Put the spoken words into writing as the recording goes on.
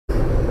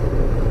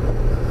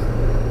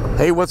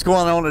Hey, what's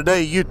going on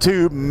today,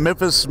 YouTube?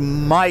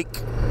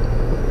 MemphisMike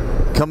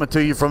coming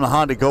to you from the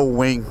Honda Gold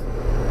Wing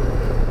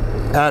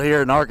out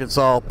here in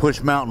Arkansas, Push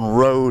Mountain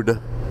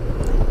Road.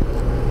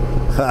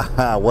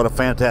 What a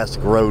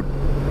fantastic road.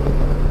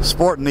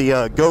 Sporting the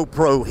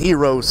GoPro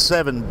Hero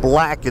 7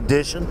 Black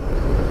Edition.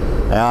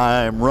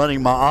 I'm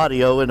running my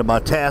audio into my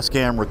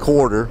Tascam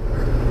recorder,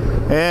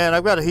 and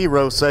I've got a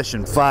Hero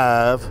Session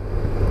 5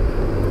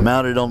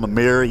 mounted on the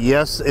mirror.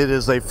 Yes, it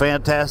is a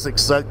fantastic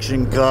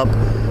suction cup,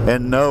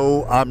 and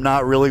no, I'm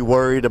not really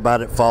worried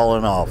about it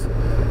falling off.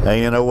 And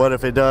you know what,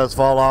 if it does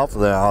fall off,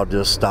 then I'll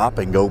just stop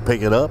and go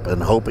pick it up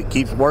and hope it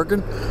keeps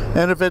working.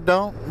 And if it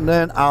don't,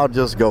 then I'll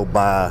just go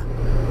buy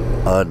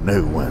a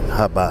new one.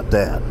 How about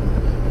that?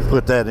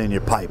 Put that in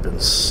your pipe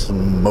and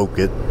smoke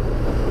it.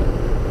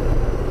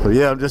 So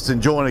yeah, I'm just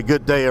enjoying a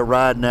good day of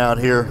riding out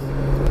here.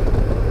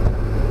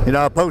 You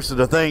know, I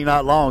posted a thing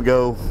not long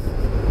ago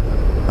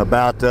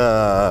about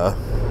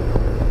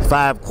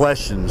 5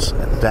 questions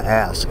to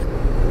ask.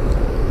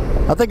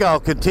 I think I'll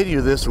continue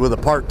this with a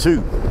part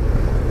 2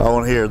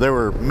 on here. There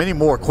were many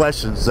more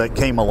questions that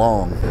came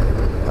along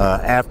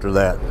after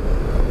that.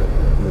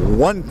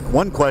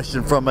 One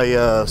question from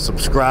a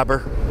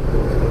subscriber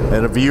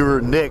and a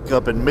viewer, Nick,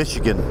 up in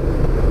Michigan.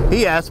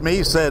 He asked me,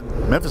 he said,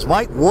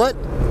 MemphisMike, what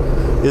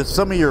is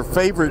some of your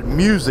favorite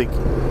music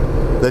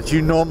that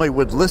you normally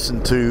would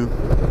listen to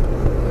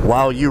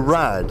while you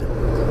ride?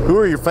 Who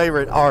are your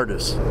favorite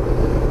artists?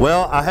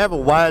 Well, I have a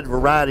wide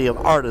variety of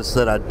artists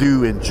that I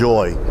do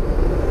enjoy,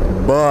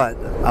 but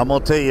I'm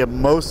gonna tell you,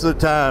 most of the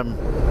time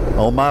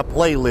on my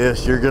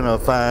playlist you're gonna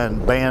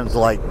find bands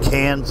like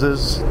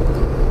Kansas,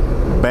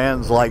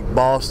 bands like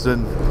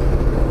Boston,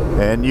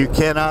 and you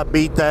cannot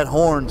beat that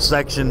horn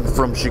section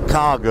from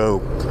Chicago.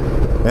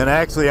 And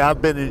actually,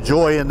 I've been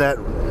enjoying that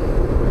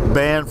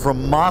band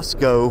from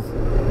Moscow,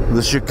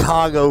 the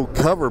Chicago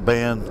cover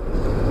band,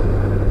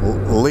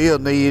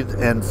 Leonid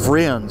and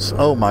Friends.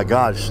 Oh my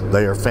gosh,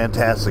 they are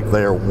fantastic.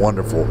 They are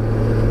wonderful.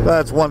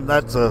 That's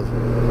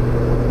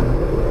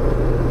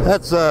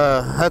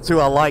who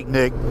I like,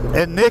 Nick.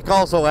 And Nick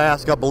also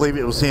asked, I believe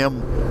it was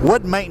him,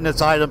 what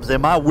maintenance items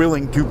am I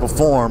willing to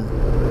perform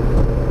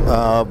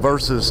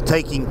versus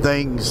taking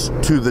things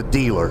to the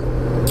dealer?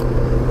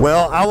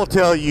 Well, I will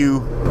tell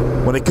you,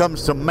 when it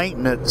comes to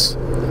maintenance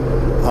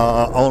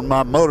on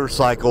my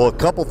motorcycle, a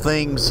couple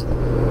things,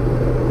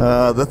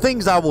 the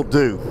things I will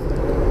do.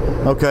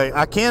 Okay,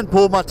 I can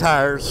pull my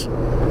tires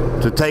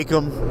to take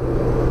them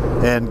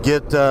and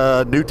get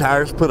new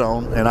tires put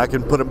on, and I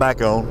can put them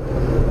back on.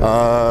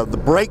 The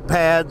brake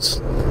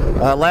pads,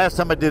 last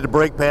time I did the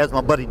brake pads,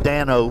 my buddy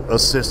Dano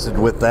assisted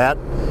with that.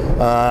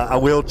 I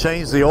will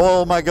change the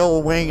oil in my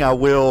Gold Wing. I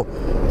will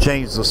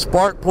change the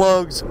spark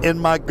plugs in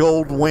my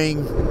Gold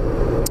Wing.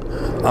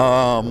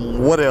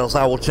 What else?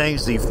 I will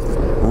change the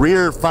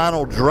rear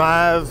final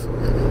drive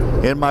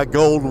in my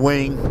Gold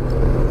Wing.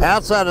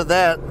 Outside of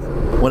that,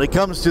 when it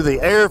comes to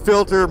the air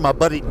filter, my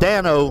buddy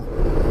Dano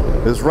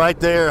is right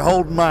there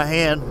holding my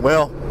hand.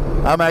 Well,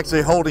 I'm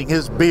actually holding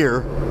his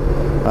beer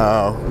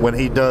when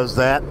he does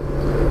that.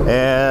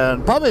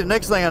 And probably the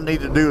next thing I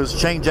need to do is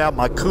change out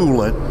my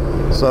coolant.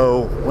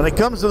 So when it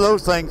comes to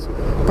those things,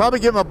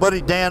 probably give my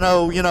buddy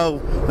Dano, you know,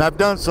 and I've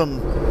done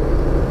some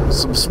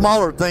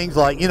smaller things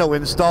like, you know,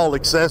 install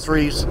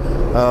accessories.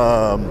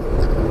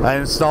 I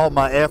installed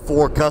my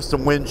F4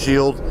 custom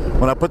windshield.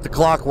 When I put the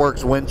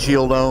Clockworks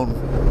windshield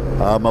on,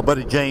 my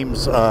buddy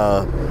James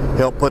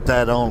helped put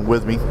that on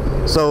with me.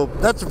 So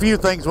that's a few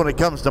things when it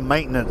comes to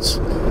maintenance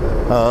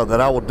that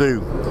I will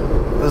do.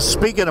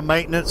 Speaking of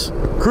maintenance,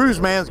 Cruise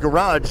Man's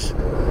Garage,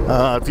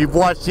 if you've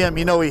watched him,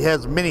 you know he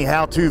has many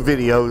how-to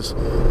videos.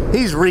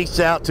 He's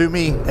reached out to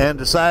me and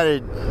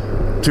decided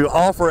to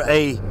offer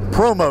a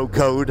promo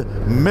code,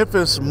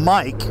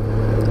 MemphisMike,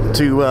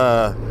 to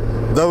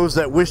those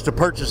that wish to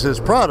purchase his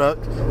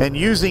product, and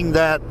using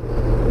that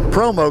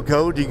promo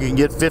code you can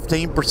get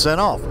 15%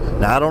 off.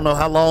 Now I don't know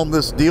how long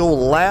this deal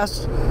will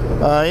last.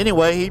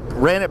 Anyway, he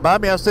ran it by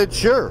me. I said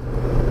sure.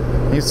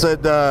 He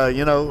said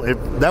you know, if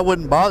that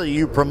wouldn't bother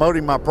you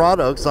promoting my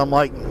products. I'm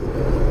like,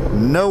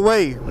 no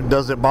way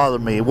does it bother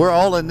me. We're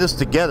all in this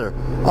together.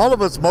 All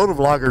of us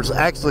motovloggers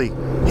actually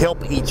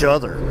help each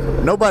other.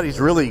 Nobody's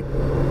really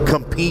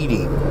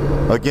competing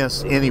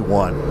against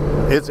anyone.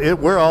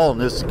 We're all in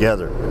this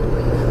together.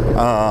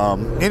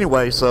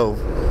 Anyway, so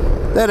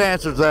that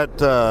answers that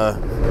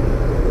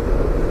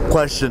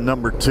question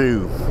number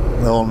 2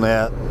 on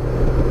that.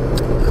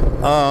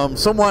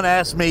 Someone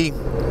asked me,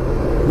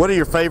 what are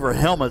your favorite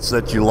helmets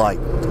that you like?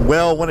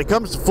 Well, when it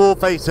comes to full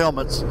face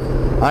helmets,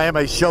 I am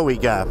a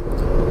Shoei guy.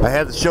 I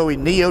have the Shoei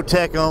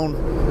Neotech on.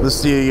 This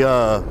is the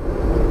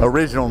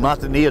original, not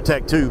the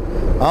Neotech 2.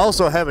 I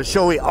also have a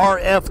Shoei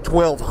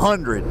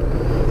RF1200,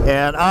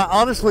 and I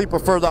honestly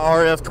prefer the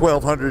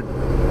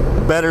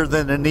RF1200 better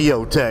than the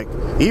Neotech.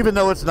 Even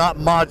though it's not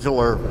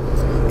modular,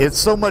 it's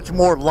so much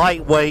more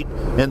lightweight,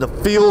 and the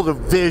field of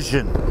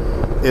vision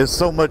is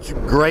so much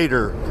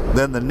greater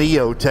than the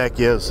Neotech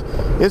is.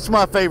 It's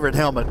my favorite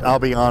helmet, I'll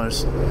be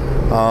honest.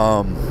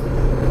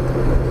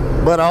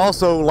 But I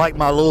also like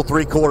my little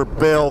 3/4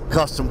 Bell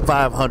Custom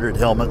 500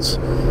 helmets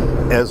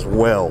as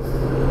well.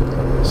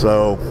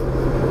 So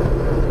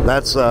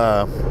that's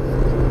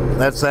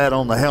that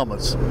on the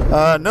helmets.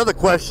 Another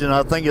question,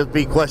 I think it'd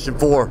be question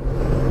 4,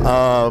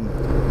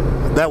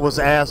 that was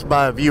asked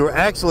by a viewer.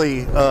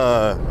 Actually,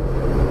 I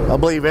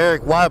believe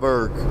Eric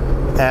Weiberg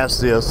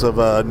asked this of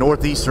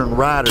Northeastern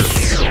Rider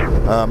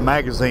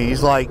magazine.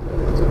 He's like,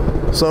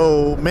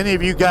 so many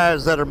of you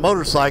guys that are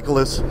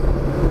motorcyclists,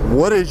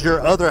 what is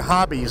your other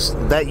hobbies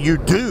that you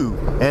do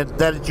and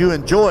that you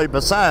enjoy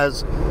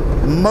besides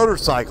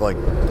motorcycling?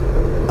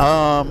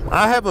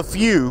 I have a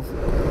few.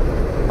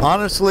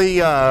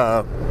 Honestly,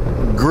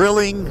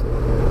 grilling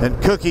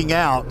and cooking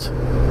out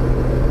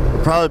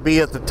probably be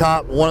at the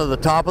top, one of the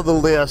top of the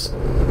list.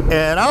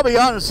 And I'll be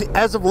honest,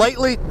 as of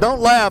lately, don't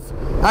laugh,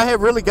 I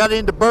have really got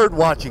into bird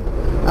watching.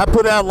 I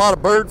put out a lot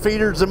of bird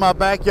feeders in my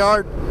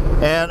backyard,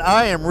 and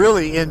I am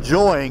really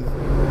enjoying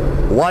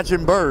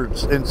watching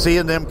birds and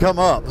seeing them come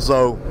up.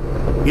 So,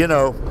 you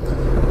know,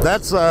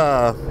 that's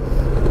kind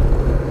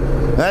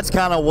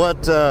of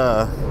what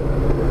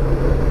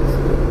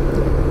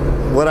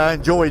I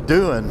enjoy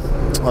doing.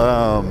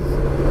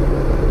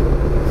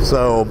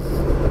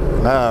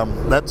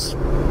 That's,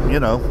 you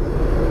know,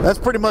 that's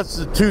pretty much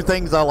the 2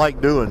 things I like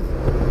doing.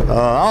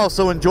 I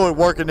also enjoy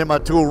working in my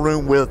tool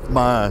room with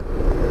my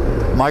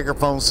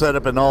microphone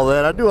setup and all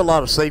that. I do a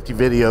lot of safety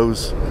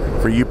videos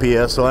for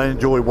UPS, so I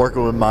enjoy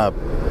working with my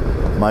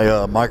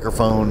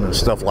microphone and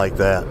stuff like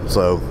that.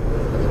 So,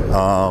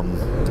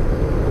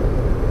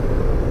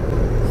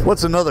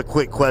 what's another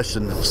quick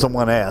question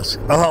someone asked?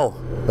 Oh,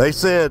 they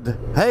said,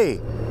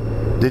 hey,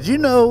 did you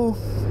know,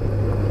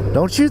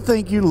 don't you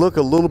think you look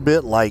a little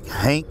bit like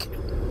Hank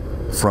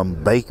from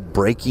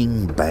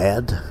Breaking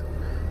Bad?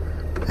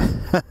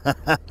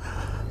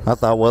 I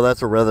thought, well,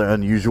 that's a rather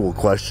unusual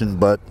question,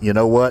 but you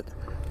know what?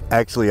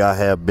 Actually, I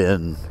have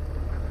been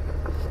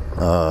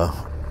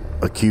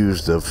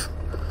accused of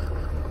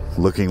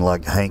looking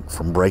like Hank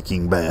from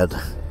Breaking Bad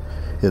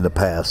in the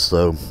past,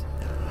 so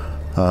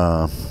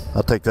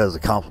I'll take that as a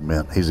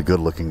compliment. He's a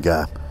good-looking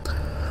guy.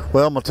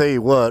 Well, I'm going to tell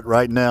you what,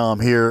 right now I'm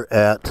here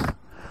at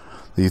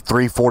the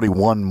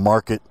 341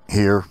 market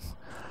here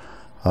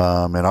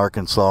in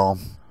Arkansas.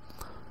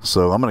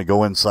 So I'm going to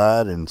go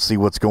inside and see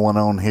what's going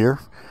on here.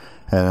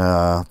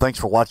 And thanks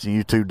for watching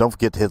YouTube. Don't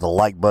forget to hit the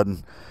like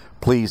button.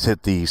 Please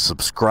hit the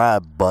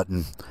subscribe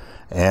button.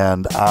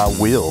 And I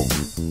will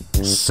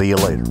see you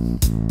later.